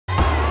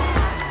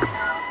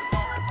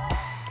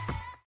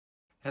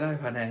Hello,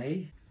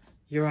 honey.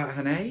 You alright,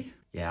 honey?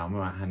 Yeah, I'm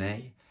alright,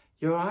 honey.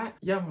 You alright?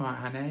 Yeah, I'm alright,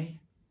 honey.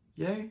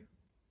 You?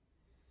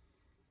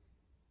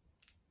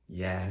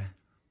 Yeah.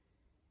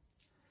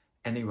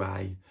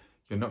 Anyway,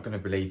 you're not going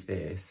to believe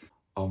this.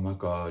 Oh my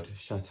god,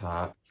 shut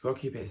up. You gotta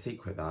keep it a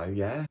secret though,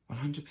 yeah?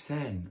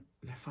 100%.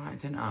 Left, right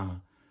and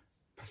centre.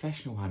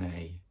 Professional,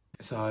 honey.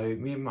 So,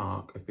 me and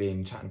Mark have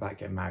been chatting about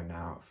getting married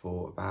now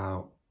for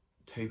about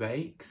 2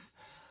 weeks.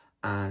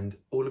 And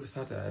all of a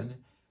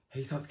sudden,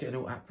 he starts getting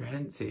all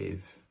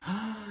apprehensive.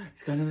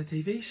 He's going on a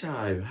TV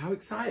show. How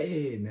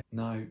exciting.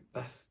 No,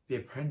 that's The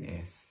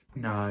Apprentice.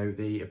 No,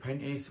 The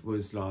Apprentice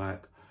was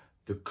like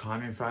the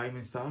climbing frame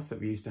and stuff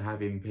that we used to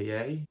have in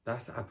PE.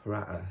 That's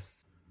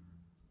apparatus.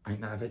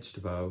 Ain't that a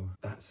vegetable?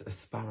 That's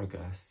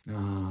asparagus.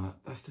 Nah,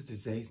 that's the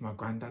disease my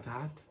granddad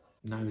had.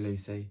 No,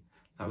 Lucy,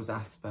 that was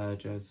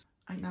Asperger's.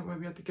 Ain't that where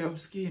we had the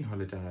girls skiing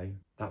holiday?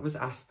 That was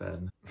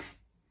Aspen.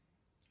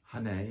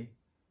 Honey,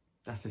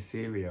 that's a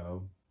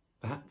cereal.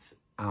 That's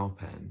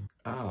Alpen.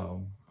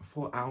 Oh, I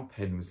thought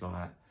Alpen was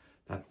like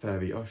that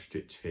furry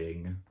ostrich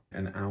thing.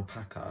 An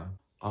alpaca.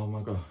 Oh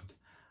my god.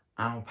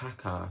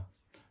 Alpaca.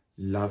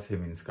 Love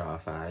him in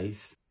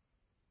Scarface.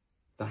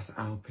 That's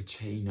Al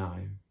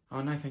Pacino.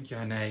 Oh no, thank you,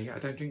 honey. I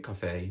don't drink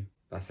coffee.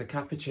 That's a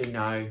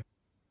cappuccino.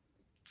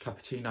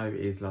 Cappuccino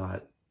is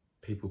like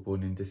people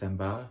born in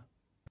December.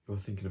 You're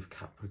thinking of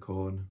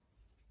Capricorn.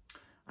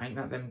 Ain't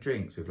that them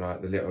drinks with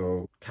like the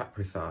little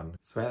Capri Sun?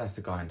 Swear that's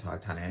the guy in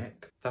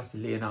Titanic. That's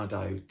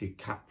Leonardo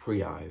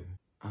DiCaprio.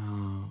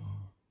 Oh.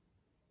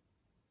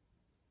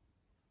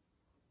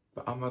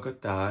 But oh my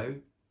god though,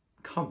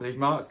 can't believe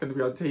Mark's going to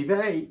be on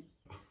TV.